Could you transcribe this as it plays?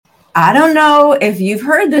I don't know if you've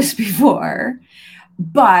heard this before,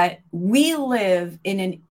 but we live in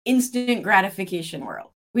an instant gratification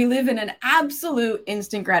world. We live in an absolute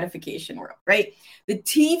instant gratification world, right? The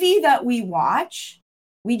TV that we watch,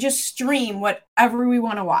 we just stream whatever we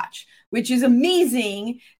want to watch, which is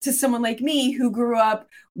amazing to someone like me who grew up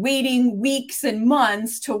waiting weeks and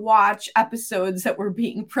months to watch episodes that were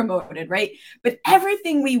being promoted, right? But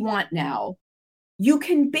everything we want now, you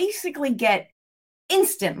can basically get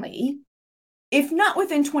instantly, if not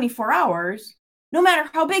within 24 hours, no matter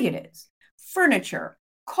how big it is. Furniture,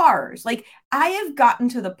 cars. Like, I have gotten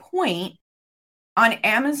to the point on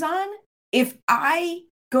Amazon, if I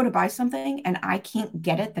go to buy something and I can't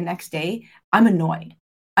get it the next day, I'm annoyed.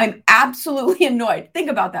 I'm absolutely annoyed. Think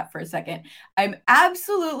about that for a second. I'm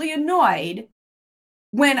absolutely annoyed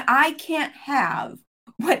when I can't have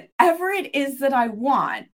whatever it is that I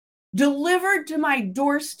want delivered to my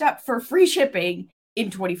doorstep for free shipping in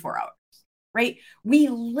 24 hours, right? We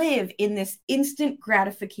live in this instant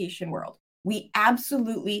gratification world. We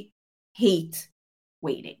absolutely hate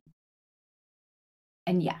waiting.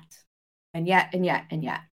 And yet,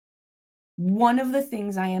 one of the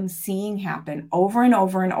things I am seeing happen over and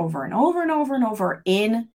over and over and over and over and over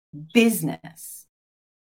in business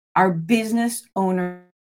are business owners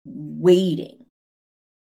waiting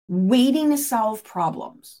to solve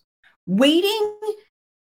problems, waiting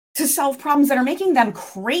to solve problems that are making them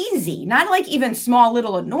crazy, not like even small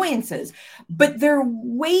little annoyances, but they're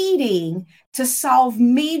waiting to solve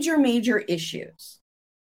major issues.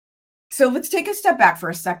 So let's take a step back for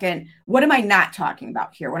a second. What am I not talking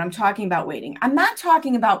about here when I'm talking about waiting? I'm not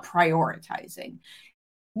talking about prioritizing.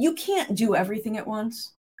 You can't do everything at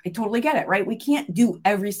once. I totally get it, right? We can't do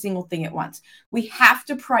every single thing at once. We have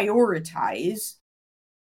to prioritize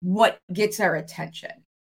what gets our attention.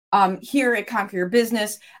 Here at Conquer Your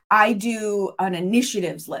Business, I do an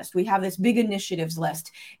initiatives list. We have this big initiatives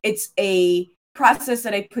list. It's a process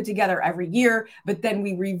that I put together every year, but then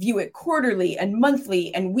we review it quarterly and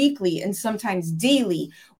monthly and weekly and sometimes daily.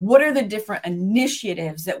 What are the different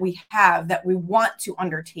initiatives that we have that we want to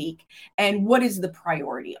undertake? And what is the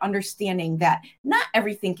priority? Understanding that not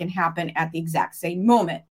everything can happen at the exact same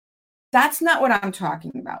moment. That's not what I'm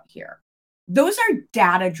talking about here. Those are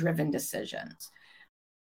data-driven decisions.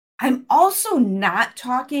 I'm also not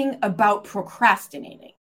talking about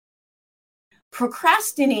procrastinating.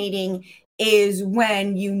 Procrastinating is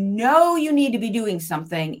when you know you need to be doing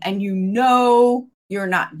something and you know you're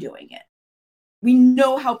not doing it. We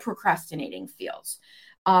know how procrastinating feels.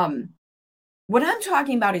 What I'm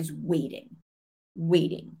talking about is waiting,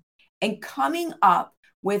 and coming up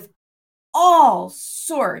with all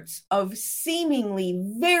sorts of seemingly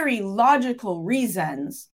very logical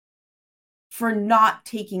reasons for not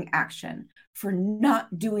taking action, for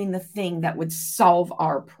not doing the thing that would solve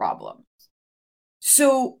our problems.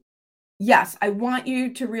 So, yes, I want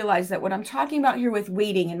you to realize that what I'm talking about here with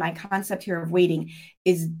waiting and my concept here of waiting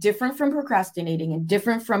is different from procrastinating and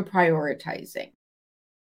different from prioritizing.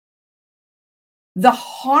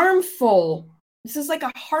 This is like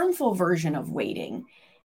a harmful version of waiting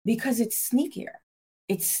because it's sneakier.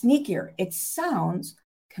 It sounds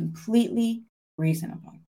completely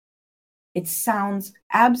reasonable. It sounds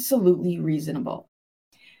absolutely reasonable.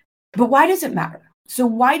 But why does it matter? So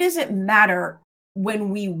why does it matter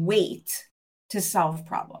when we wait to solve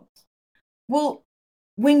problems? Well,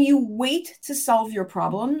 when you wait to solve your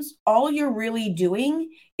problems, all you're really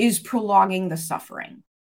doing is prolonging the suffering.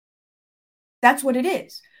 That's what it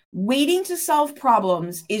is. Waiting to solve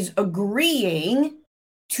problems is agreeing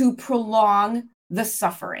to prolong the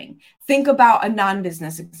suffering. Think about a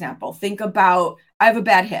non-business example. Think about, I have a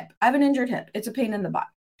bad hip. I have an injured hip. It's a pain in the butt.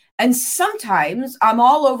 And sometimes I'm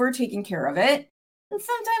all over taking care of it, and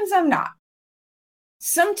sometimes I'm not.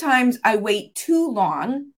 Sometimes I wait too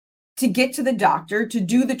long to get to the doctor to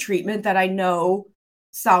do the treatment that I know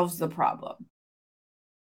solves the problem.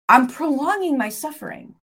 I'm prolonging my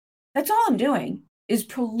suffering. That's all I'm doing, is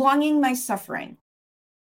prolonging my suffering.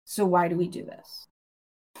 So why do we do this?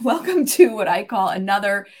 Welcome to what I call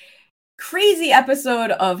another crazy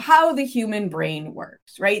episode of how the human brain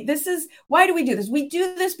works, right? Why do we do this? We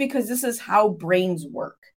do this because this is how brains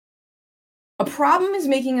work. A problem is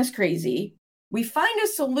making us crazy. We find a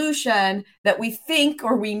solution that we think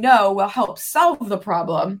or we know will help solve the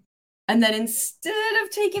problem. And then instead of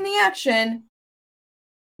taking the action,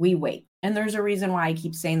 we wait. And there's a reason why I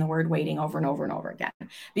keep saying the word waiting over and over and over again,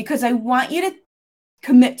 because I want you to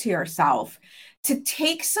commit to yourself to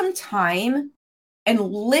take some time and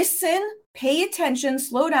listen, pay attention,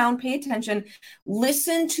 slow down, pay attention,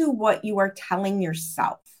 listen to what you are telling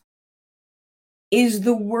yourself. Is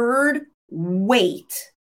the word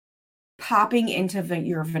wait popping into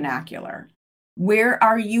your vernacular? Where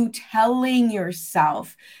are you telling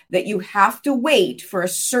yourself that you have to wait for a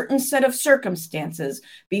certain set of circumstances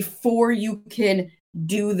before you can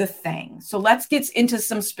do the thing? So let's get into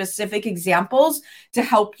some specific examples to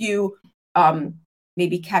help you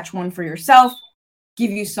maybe catch one for yourself,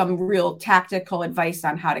 give you some real tactical advice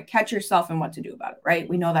on how to catch yourself and what to do about it, right?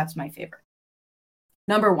 We know that's my favorite.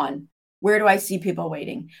 Number one, where do I see people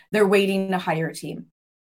waiting? They're waiting to hire a team.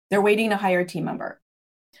 They're waiting to hire a team member.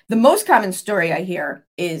 The most common story I hear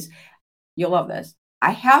is, you'll love this,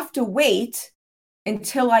 I have to wait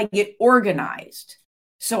until I get organized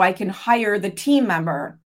so I can hire the team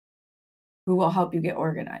member who will help you get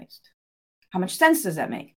organized. How much sense does that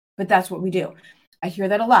make? But that's what we do. I hear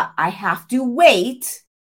that a lot. I have to wait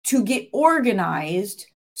to get organized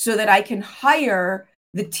so that I can hire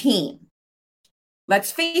the team.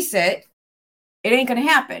 Let's face it, it ain't going to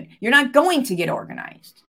happen. You're not going to get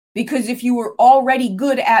organized. Because if you were already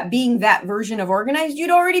good at being that version of organized,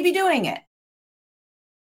 you'd already be doing it.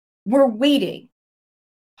 We're waiting.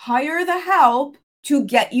 Hire the help to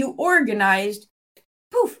get you organized.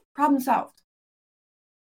 Poof, problem solved.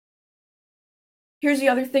 Here's the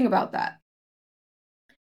other thing about that.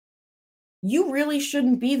 You really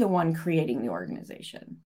shouldn't be the one creating the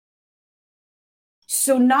organization.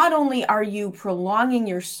 So not only are you prolonging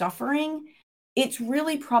your suffering, it's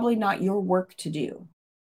really probably not your work to do.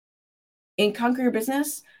 In Conquer Your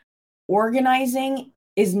Business, organizing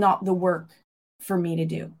is not the work for me to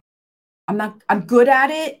do. I'm good at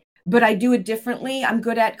it, but I do it differently. I'm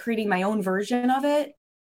good at creating my own version of it.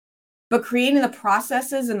 But creating the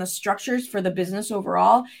processes and the structures for the business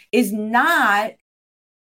overall is not,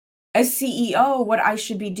 as CEO, what I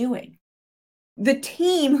should be doing. The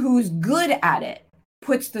team who's good at it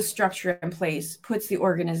puts the structure in place, puts the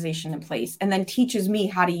organization in place, and then teaches me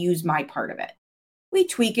how to use my part of it. We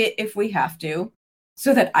tweak it if we have to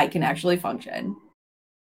so that I can actually function.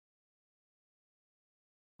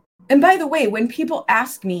 And by the way, when people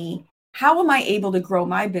ask me, how am I able to grow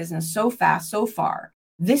my business so fast, so far?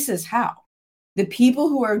 This is how. The people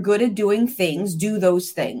who are good at doing things do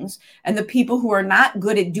those things. And the people who are not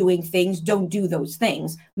good at doing things don't do those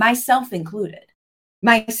things, myself included.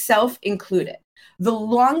 Myself included. The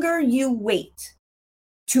longer you wait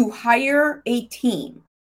to hire a team,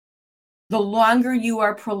 the longer you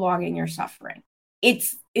are prolonging your suffering.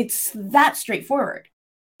 It's that straightforward.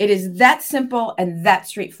 It is that simple and that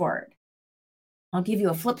straightforward. I'll give you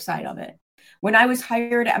a flip side of it. When I was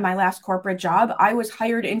hired at my last corporate job, I was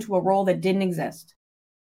hired into a role that didn't exist.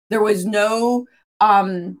 There was no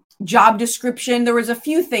job description. There was a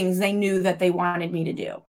few things they knew that they wanted me to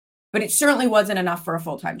do, but it certainly wasn't enough for a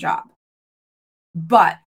full-time job.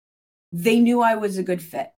 But they knew I was a good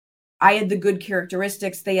fit. I had the good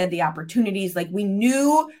characteristics. They had the opportunities. Like, we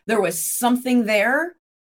knew there was something there.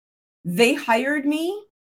 They hired me.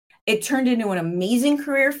 It turned into an amazing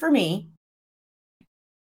career for me.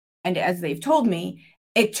 And as they've told me,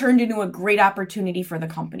 it turned into a great opportunity for the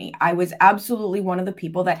company. I was absolutely one of the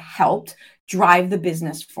people that helped drive the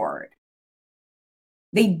business forward.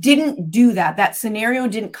 They didn't do that. That scenario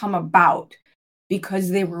didn't come about because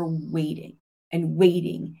they were waiting and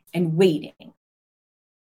waiting and waiting.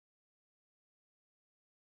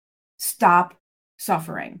 Stop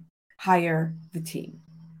suffering. Hire the team.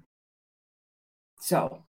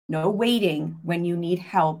 So no waiting when you need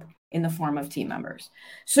help in the form of team members.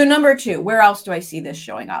 So number two, where else do I see this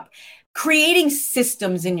showing up? Creating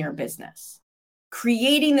systems in your business.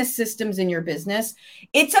 Creating the systems in your business.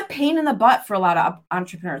 It's a pain in the butt for a lot of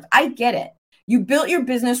entrepreneurs. I get it. You built your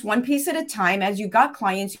business one piece at a time. As you got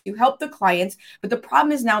clients, you helped the clients. But the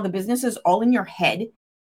problem is now the business is all in your head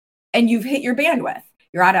and you've hit your bandwidth.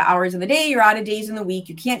 You're out of hours in the day. You're out of days in the week.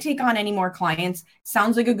 You can't take on any more clients.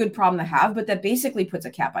 Sounds like a good problem to have, but that basically puts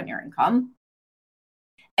a cap on your income.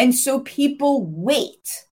 And so people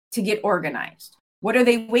wait to get organized. What are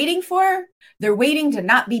they waiting for? They're waiting to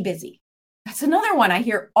not be busy. That's another one I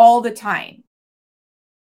hear all the time.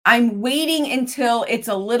 I'm waiting until it's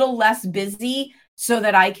a little less busy so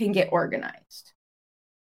that I can get organized.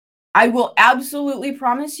 I will absolutely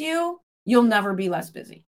promise you, you'll never be less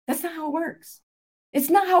busy. That's not how it works. It's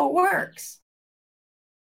not how it works.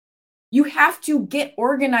 You have to get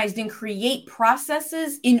organized and create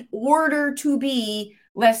processes in order to be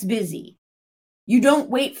less busy. You don't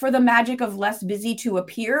wait for the magic of less busy to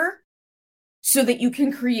appear so that you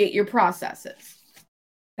can create your processes.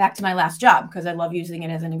 Back to my last job, because I love using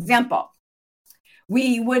it as an example.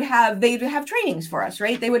 They'd have trainings for us,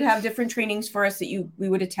 right? They would have different trainings for us that we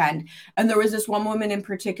would attend. And there was this one woman in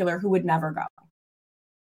particular who would never go.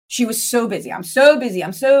 She was so busy. I'm so busy.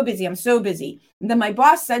 I'm so busy. I'm so busy. And then my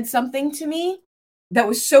boss said something to me that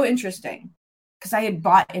was so interesting because I had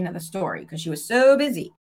bought into the story because she was so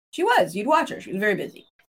busy. She was. You'd watch her. She was very busy.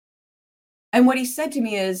 And what he said to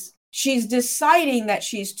me is, she's deciding that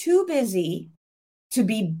she's too busy to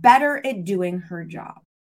be better at doing her job.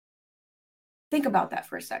 Think about that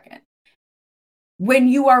for a second. When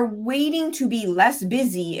you are waiting to be less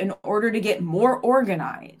busy in order to get more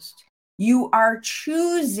organized, you are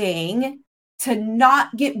choosing to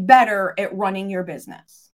not get better at running your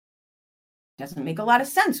business. Doesn't make a lot of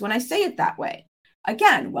sense when I say it that way.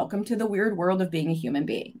 Again, welcome to the weird world of being a human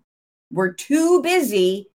being. We're too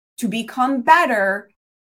busy to become better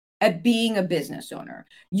at being a business owner.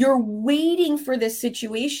 You're waiting for this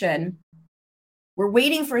situation. We're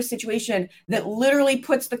waiting for a situation that literally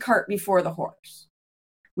puts the cart before the horse.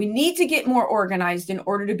 We need to get more organized in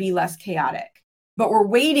order to be less chaotic, but we're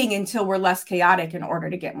waiting until we're less chaotic in order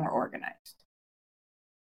to get more organized.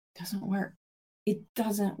 It doesn't work. It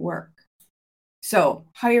doesn't work. So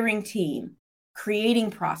hiring team,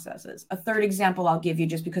 creating processes. A third example I'll give you,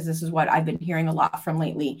 just because this is what I've been hearing a lot from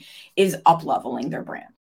lately, is up-leveling their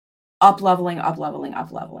brand. Up-leveling their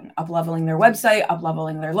website,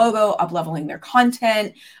 up-leveling their logo, up-leveling their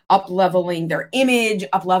content, up-leveling their image,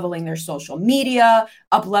 up-leveling their social media,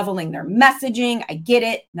 up-leveling their messaging. I get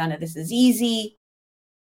it. None of this is easy,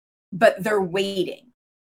 but they're waiting.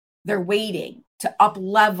 They're waiting to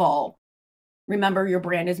up-level. Remember, your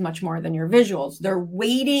brand is much more than your visuals. They're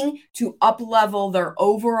waiting to up-level their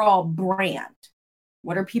overall brand.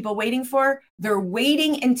 What are people waiting for? They're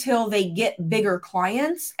waiting until they get bigger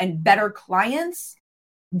clients and better clients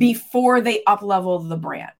before they up-level the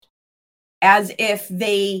brand, as if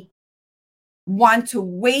they want to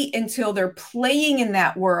wait until they're playing in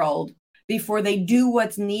that world before they do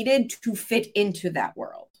what's needed to fit into that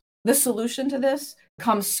world. The solution to this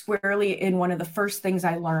comes squarely in one of the first things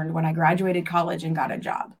I learned when I graduated college and got a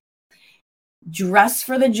job. Dress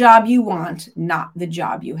for the job you want, not the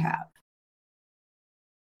job you have.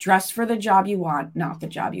 Dress for the job you want, not the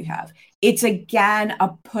job you have. It's again a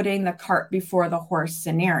putting the cart before the horse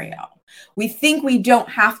scenario. We think we don't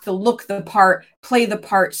have to look the part, play the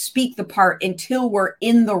part, speak the part until we're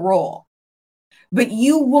in the role. But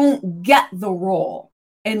you won't get the role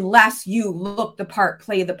unless you look the part,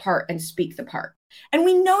 play the part, and speak the part. And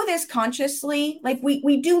we know this consciously. Like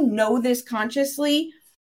we do know this consciously.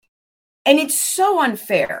 And it's so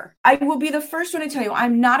unfair. I will be the first one to tell you,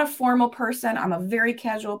 I'm not a formal person. I'm a very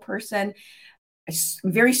casual person. I'm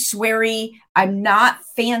very sweary. I'm not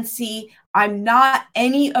fancy. I'm not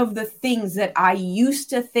any of the things that I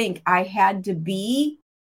used to think I had to be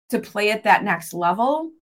to play at that next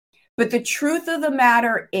level. But the truth of the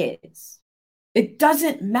matter is, it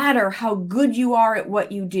doesn't matter how good you are at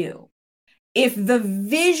what you do. If the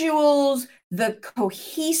visuals, the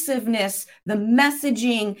cohesiveness, the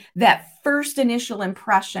messaging, that first initial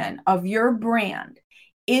impression of your brand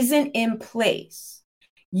isn't in place,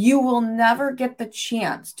 you will never get the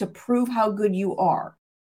chance to prove how good you are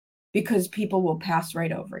because people will pass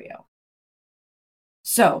right over you.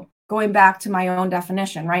 So going back to my own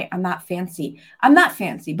definition, right? I'm not fancy. I'm not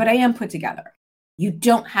fancy, but I am put together. You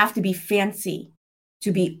don't have to be fancy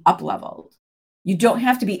to be up-leveled. You don't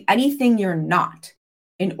have to be anything you're not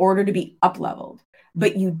in order to be up-leveled,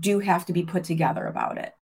 but you do have to be put together about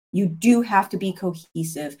it. You do have to be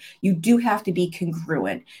cohesive. You do have to be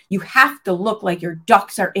congruent. You have to look like your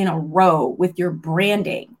ducks are in a row with your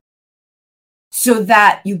branding so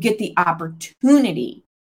that you get the opportunity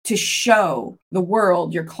to show the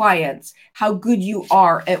world, your clients, how good you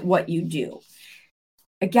are at what you do.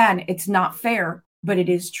 Again, it's not fair, but it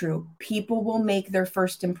is true. People will make their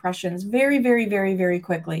first impressions very, very, very, very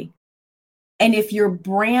quickly. And if your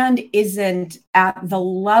brand isn't at the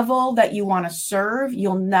level that you want to serve,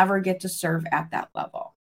 you'll never get to serve at that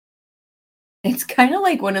level. It's kind of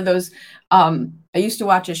like one of those, I used to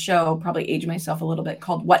watch a show, probably age myself a little bit,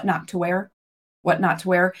 called What Not to Wear. What Not to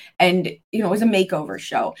Wear. And, it was a makeover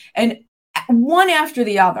show. And one after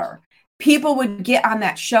the other, people would get on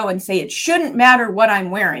that show and say, it shouldn't matter what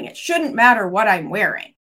I'm wearing. It shouldn't matter what I'm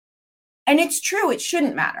wearing. And it's true, it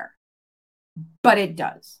shouldn't matter. But it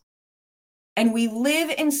does. And we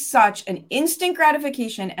live in such an instant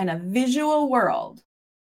gratification and a visual world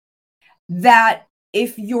that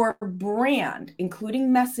if your brand,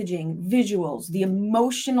 including messaging, visuals, the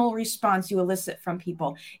emotional response you elicit from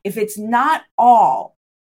people, if it's not all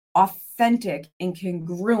authentic and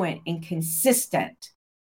congruent and consistent,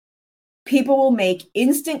 people will make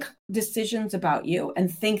instant decisions about you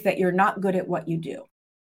and think that you're not good at what you do.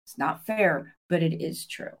 It's not fair, but it is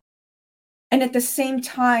true. And at the same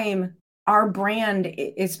time, our brand,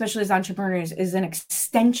 especially as entrepreneurs, is an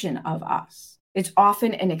extension of us. It's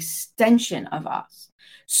often an extension of us.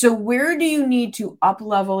 So where do you need to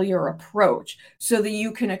up-level your approach so that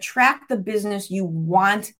you can attract the business you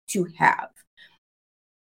want to have?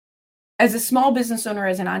 As a small business owner,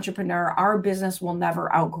 as an entrepreneur, our business will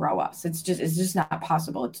never outgrow us. It's just not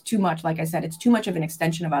possible. It's too much. Like I said, it's too much of an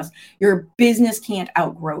extension of us. Your business can't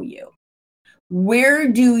outgrow you. Where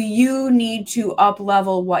do you need to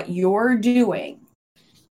up-level what you're doing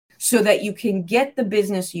so that you can get the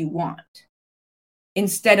business you want,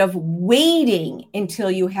 instead of waiting until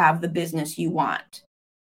you have the business you want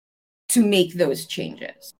to make those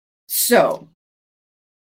changes? So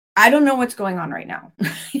I don't know what's going on right now.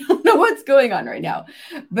 I don't know what's going on right now,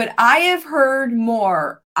 but I have heard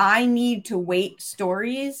more I need to wait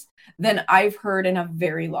stories than I've heard in a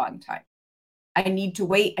very long time. I need to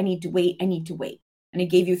wait. I need to wait. I need to wait. And I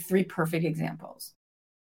gave you 3 perfect examples.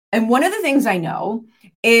 And one of the things I know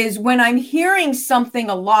is when I'm hearing something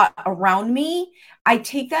a lot around me, I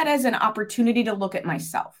take that as an opportunity to look at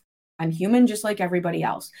myself. I'm human just like everybody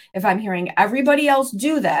else. If I'm hearing everybody else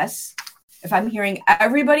do this, if I'm hearing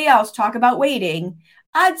everybody else talk about waiting,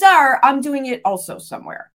 odds are I'm doing it also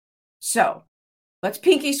somewhere. So let's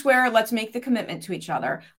pinky swear. Let's make the commitment to each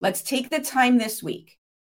other. Let's take the time this week.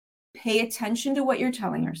 Pay attention to what you're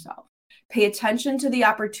telling yourself. Pay attention to the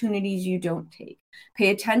opportunities you don't take.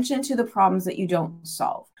 Pay attention to the problems that you don't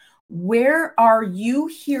solve. Where are you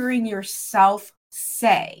hearing yourself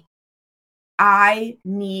say, I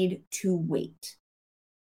need to wait?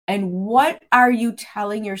 And what are you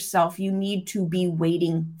telling yourself you need to be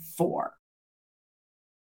waiting for?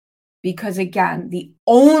 Because again, the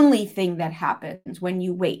only thing that happens when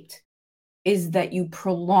you wait is that you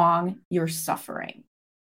prolong your suffering.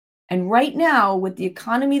 And right now, with the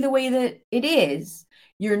economy the way that it is,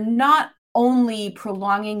 you're not only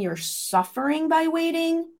prolonging your suffering by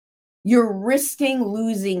waiting, you're risking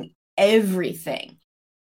losing everything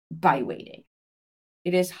by waiting.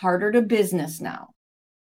 It is harder to business now.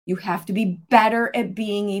 You have to be better at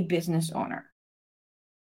being a business owner.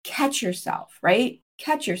 Catch yourself, right?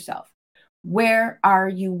 Catch yourself. Where are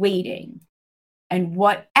you waiting? And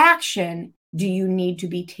what action do you need to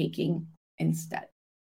be taking instead?